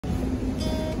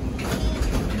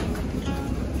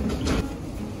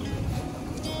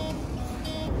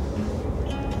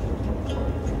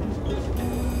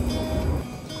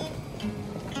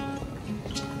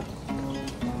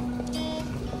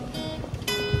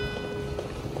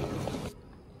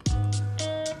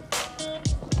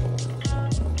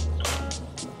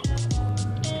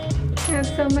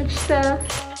so much stuff.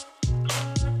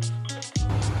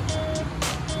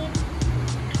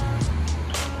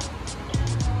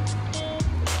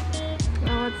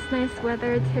 Oh, it's nice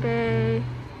weather today.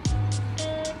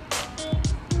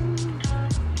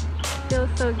 Feels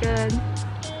so good.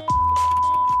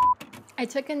 I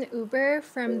took an Uber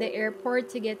from the airport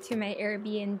to get to my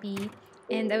Airbnb,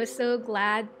 and I was so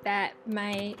glad that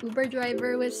my Uber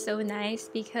driver was so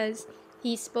nice because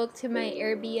he spoke to my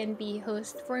Airbnb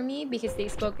host for me because they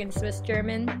spoke in Swiss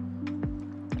German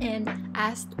and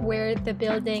asked where the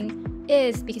building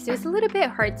is because it was a little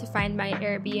bit hard to find my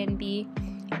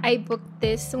Airbnb. I booked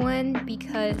this one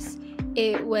because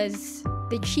it was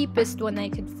the cheapest one I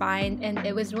could find, and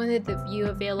it was one of the few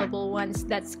available ones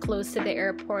that's close to the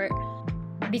airport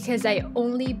because I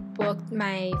only booked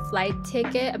my flight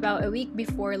ticket about a week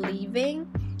before leaving,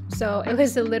 so it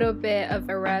was a little bit of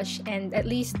a rush, and at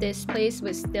least this place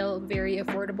was still very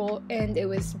affordable and it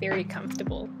was very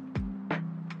comfortable.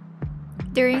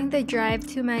 During the drive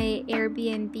to my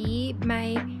Airbnb,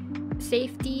 my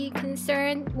safety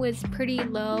concern was pretty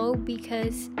low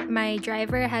because my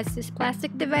driver has this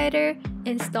plastic divider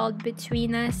installed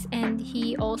between us, and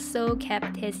he also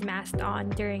kept his mask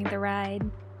on during the ride.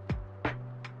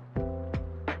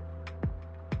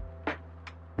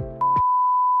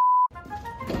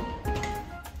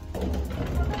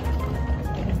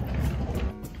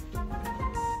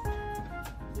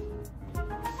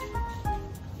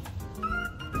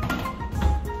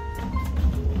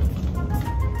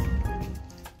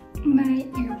 My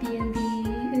Airbnb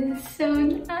is so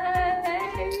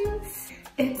nice.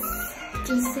 It's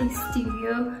just a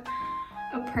studio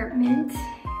apartment,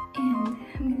 and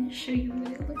I'm gonna show you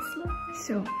what it looks like.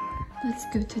 So let's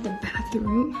go to the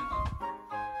bathroom.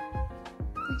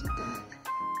 Look at that.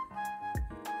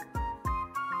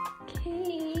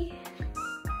 Okay.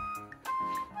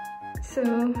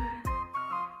 So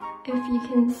if you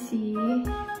can see,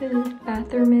 the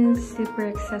bathroom is super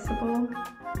accessible.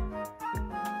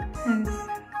 Has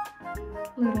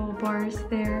little bars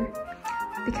there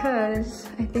because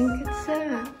I think it's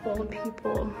a old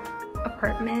people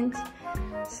apartment,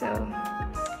 so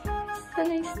it's a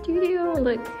nice studio.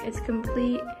 Look, it's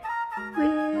complete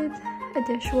with a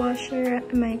dishwasher,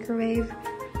 a microwave,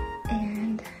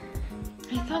 and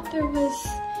I thought there was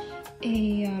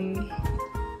a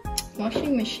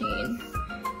washing machine,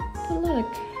 but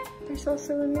look, there's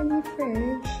also a mini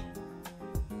fridge.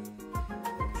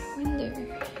 I wonder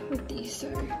what these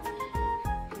are,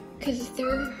 because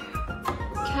their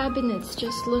cabinets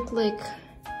just look like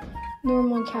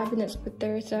normal cabinets, but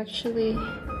there's actually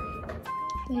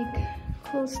like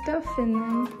cool stuff in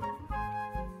them.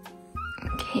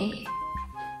 Okay,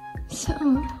 so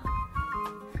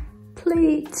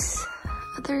plates,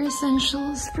 other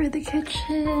essentials for the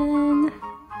kitchen.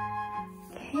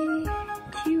 Okay,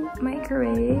 cute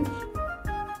microwave.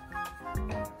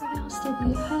 What else did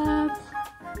we have?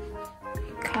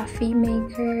 Coffee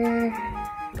maker,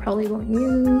 probably won't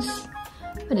use.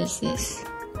 What is this?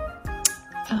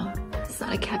 Oh, it's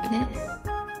not a cabinet.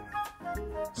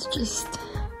 It's just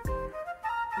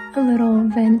a little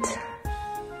vent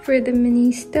for the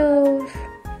mini stove.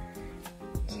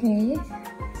 Okay,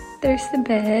 there's the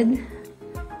bed.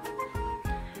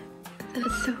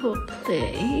 That's the whole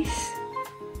place.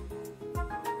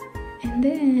 And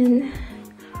then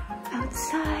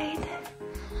outside,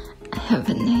 I have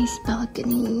a nice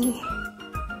balcony.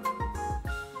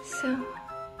 So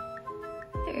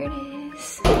there it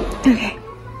is. Okay.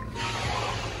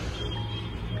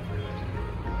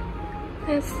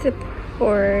 That's the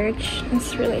porch.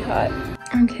 It's really hot.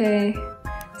 Okay,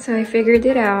 so I figured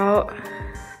it out.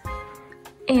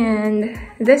 And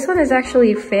this one is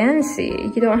actually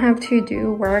fancy. You don't have to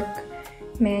do work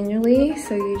manually,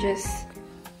 so you just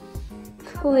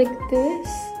click this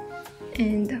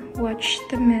and watch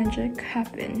the magic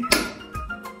happen.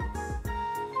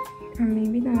 Or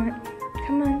maybe not.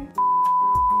 Come on.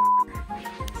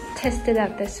 Test it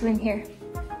out, this one here.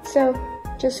 So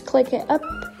just click it up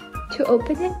to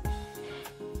open it.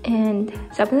 And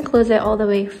so I'm gonna close it all the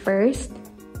way first.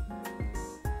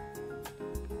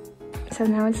 So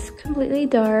now it's completely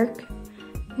dark.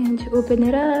 And to open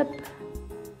it up,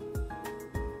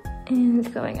 and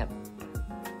it's going up.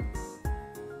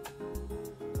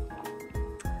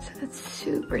 So that's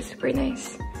super, super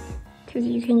nice, because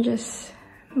you can just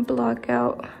block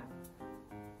out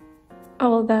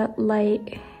all that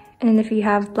light. And if you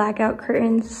have blackout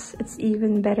curtains, it's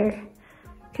even better,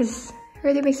 because it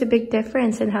really makes a big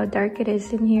difference in how dark it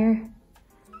is in here.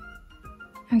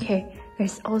 Okay,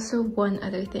 there's also one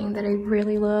other thing that I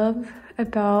really love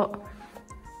about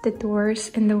the doors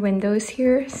and the windows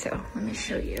here. So let me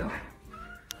show you.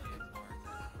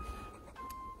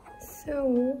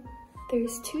 So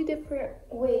there's two different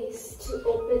ways to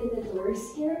open the doors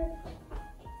here,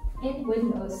 and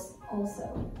windows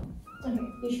also. Okay,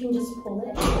 you can just pull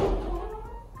it,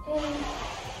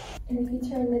 and if you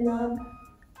turn the knob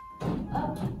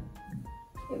up,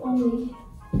 it only.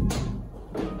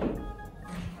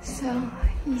 So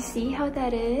you see how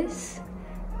that is?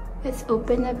 It's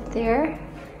open up there,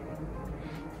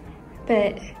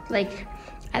 but like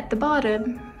at the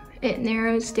bottom, it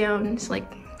narrows down. It's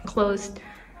like closed,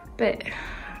 but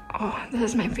oh, this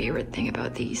is my favorite thing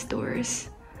about these doors.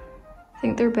 I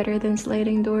think they're better than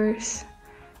sliding doors.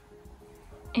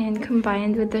 And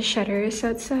combined with the shutters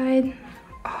outside,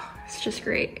 oh, it's just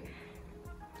great.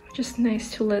 Just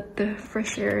nice to let the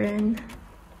fresh air in.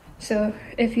 So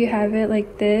if you have it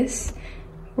like this,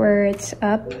 where it's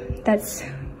up, that's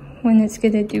when it's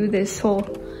gonna do this whole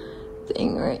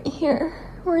thing right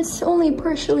here, where it's only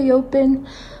partially open.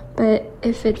 But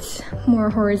if it's more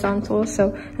horizontal,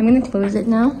 so I'm gonna close it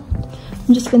now.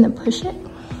 I'm just gonna push it.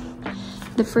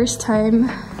 The first time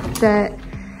that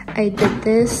I did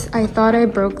this, I thought I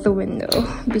broke the window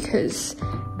because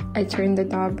I turned the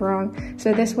knob wrong.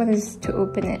 So this one is to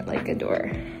open it like a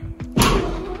door.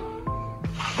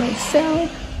 Like so.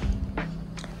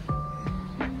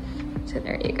 So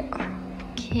there you go.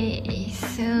 Okay,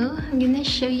 so I'm gonna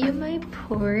show you my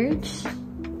porch.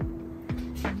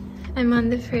 I'm on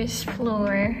the first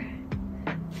floor.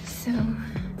 So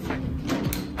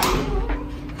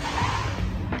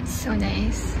it's so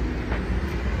nice.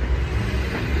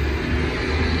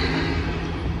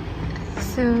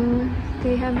 So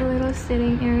they have a little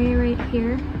sitting area right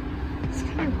here. It's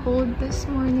kind of cold this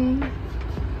morning,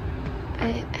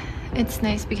 but it's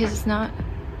nice because it's not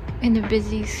in a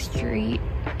busy street.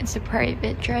 It's a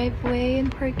private driveway and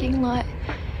parking lot.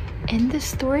 And the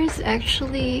store is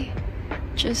actually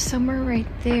just somewhere right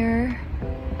there,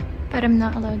 but I'm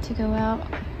not allowed to go out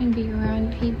and be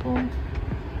around people.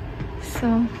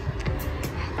 So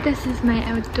this is my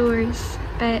outdoors,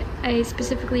 but I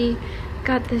specifically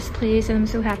got this place and I'm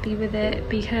so happy with it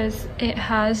because it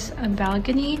has a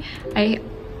balcony. I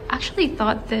actually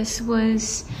thought this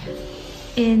was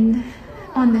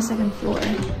on the second floor.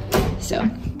 So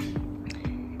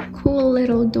cool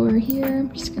little door here.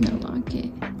 I'm just gonna lock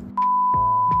it.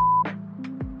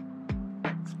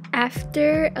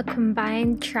 After a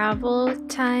combined travel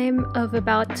time of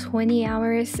about 20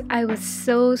 hours, I was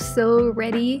so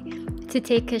ready to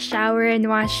take a shower and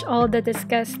wash all the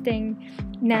disgusting,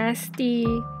 nasty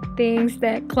things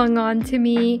that clung on to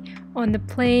me on the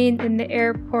plane, in the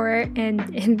airport,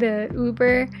 and in the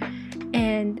Uber.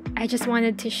 And I just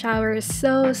wanted to shower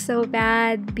so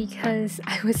bad because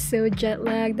I was so jet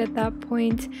lagged at that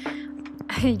point.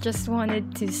 I just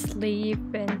wanted to sleep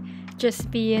and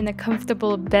just be in a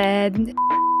comfortable bed.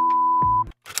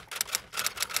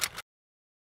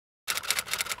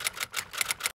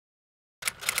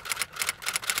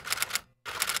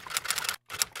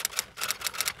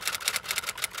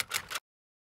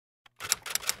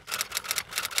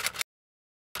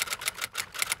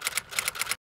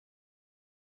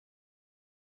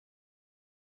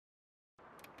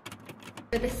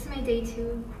 So this is my day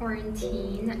 2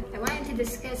 quarantine. I wanted to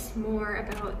discuss more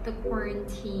about the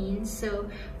quarantine. So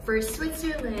for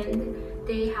Switzerland,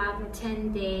 they have a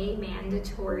 10-day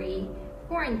mandatory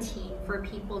quarantine for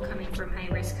people coming from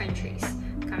high-risk countries.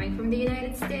 Coming from the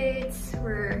United States,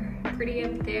 we're pretty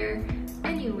up there.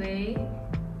 Anyway,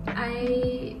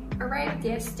 I arrived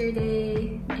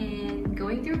yesterday and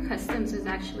going through customs was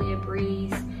actually a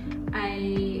breeze.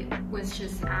 I was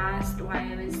just asked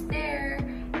why I was there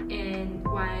and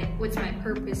what's my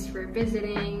purpose for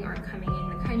visiting or coming in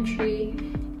the country,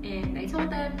 and I told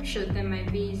them, showed them my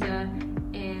visa,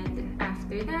 and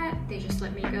after that they just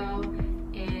let me go.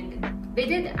 And they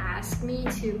did ask me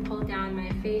to pull down my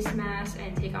face mask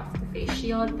and take off the face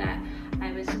shield that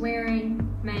I was wearing.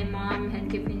 My mom had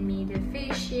given me the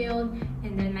face shield,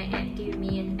 and then my aunt gave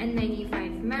me an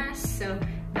N95 mask, so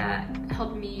that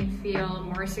helped me feel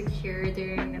more secure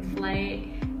during the flight.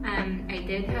 I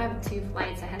did have 2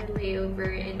 flights. I had a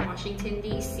layover in Washington,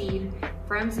 D.C.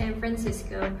 from San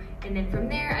Francisco, and then from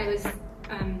there I was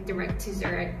direct to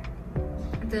Zurich.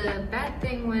 The bad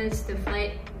thing was the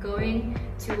flight going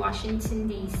to Washington,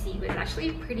 D.C. was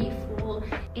actually pretty full.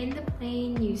 In the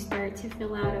plane, you start to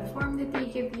fill out a form that they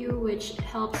give you, which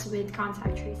helps with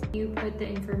contact tracing. You put the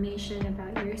information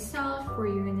about yourself, where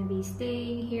you're going to be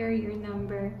staying here, your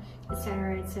number,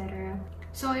 etc., etc.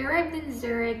 So I arrived in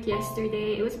Zurich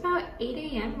yesterday. It was about 8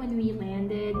 a.m. when we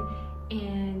landed,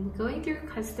 and going through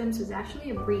customs was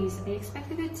actually a breeze. I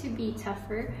expected it to be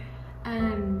tougher.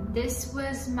 This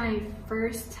was my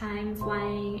first time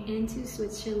flying into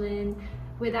Switzerland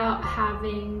without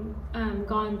having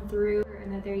gone through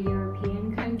another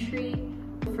European country.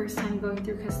 First time going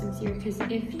through customs here, because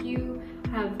if you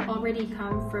have already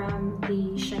come from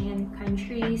the Schengen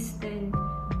countries, then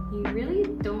you really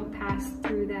don't pass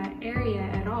through that area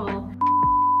at all.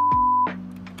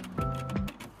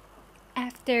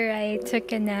 After I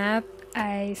took a nap,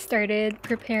 I started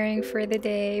preparing for the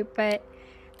day, but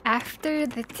after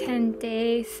the 10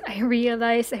 days, I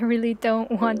realized I really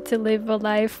don't want to live a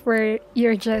life where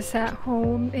you're just at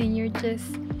home and you're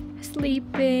just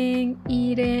sleeping,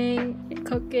 eating,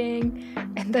 cooking,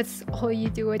 and that's all you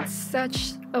do. It's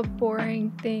such a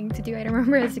boring thing to do. I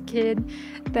remember as a kid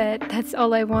that that's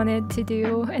all I wanted to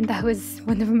do, and that was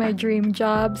one of my dream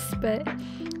jobs. But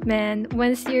man,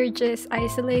 once you're just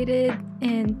isolated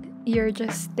and you're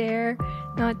just there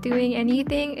not doing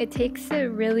anything, it takes a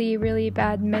really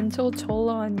bad mental toll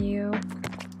on you.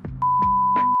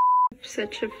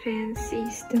 Such a fancy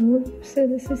stove. So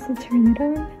this is to turn it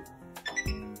on.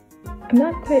 I'm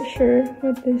not quite sure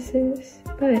what this is,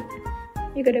 but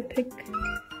you gotta pick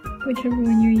whichever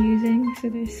one you're using. So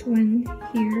there's one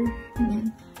here, and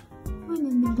then one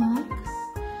in the back.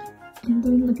 And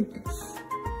then look at this.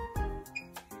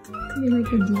 Could be like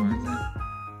a dilemma.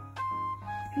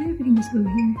 I wonder if I can just go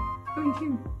here. Oh, you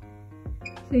can.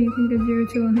 So you can go 0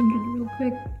 to 100 real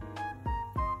quick.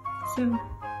 So,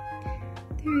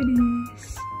 there it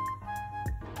is.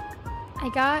 I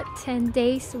got 10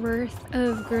 days worth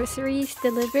of groceries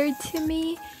delivered to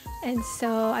me, and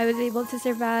so I was able to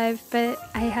survive, but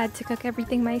I had to cook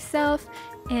everything myself,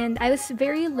 and I was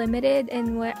very limited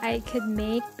in what I could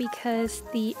make because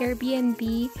the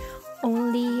Airbnb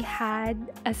only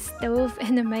had a stove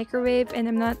and a microwave, and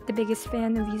I'm not the biggest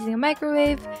fan of using a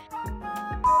microwave.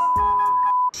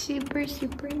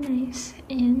 Super nice,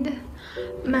 and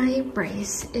my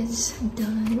rice is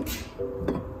done.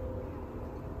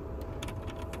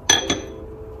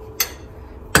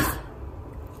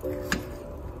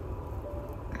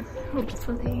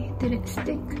 Hopefully didn't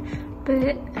stick,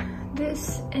 but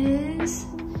this is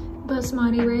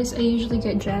basmati rice. I usually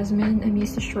get jasmine. I'm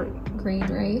used to short grain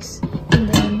rice. And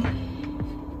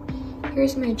then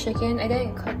here's my chicken. I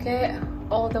didn't cook it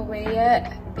all the way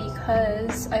yet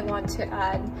because I want to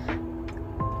add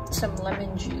some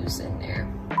lemon juice in there.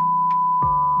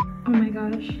 Oh my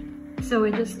gosh. So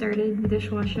I just started the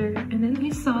dishwasher and then I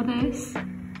saw this.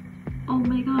 Oh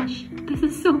my gosh, this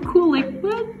is so cool. Like,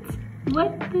 what?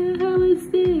 What the hell is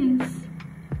this?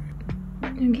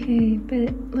 Okay,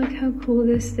 but look how cool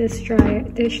this dish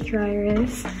dryer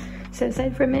is. So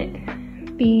aside from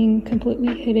it being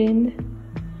completely hidden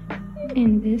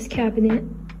in this cabinet,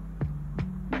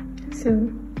 so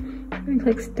I'm gonna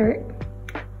click start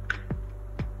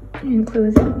and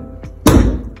close it.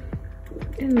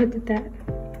 And look at that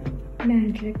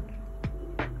magic.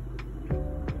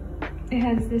 It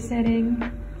has the setting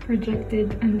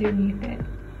projected underneath it.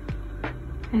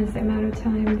 Has the amount of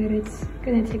time that it's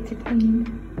gonna take to clean.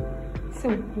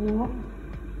 So cool.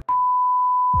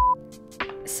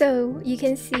 So you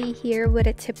can see here what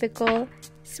a typical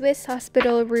Swiss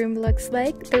hospital room looks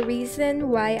like. The reason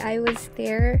why I was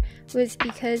there was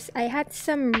because I had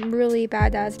some really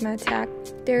bad asthma attack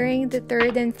during the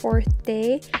 3rd and 4th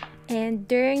day, and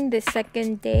during the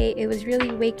 2nd day it was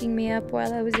really waking me up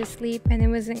while I was asleep and it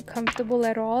wasn't comfortable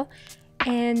at all.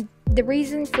 And the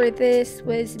reason for this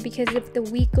was because of the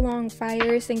week-long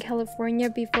fires in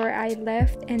California before I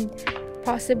left, and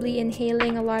possibly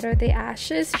inhaling a lot of the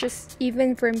ashes just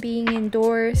even from being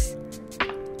indoors.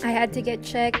 I had to get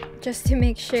checked just to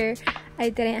make sure I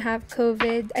didn't have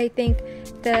COVID. I think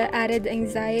the added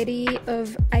anxiety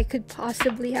of I could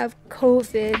possibly have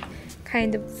COVID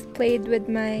kind of played with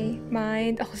my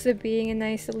mind. Also being in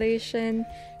isolation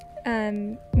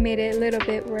made it a little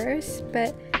bit worse,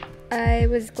 but I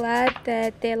was glad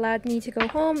that they allowed me to go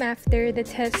home after the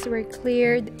tests were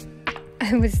cleared.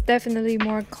 I was definitely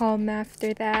more calm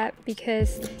after that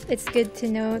because it's good to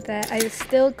know that I was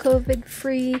still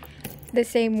COVID-free the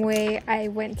same way I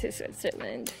went to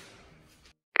Switzerland.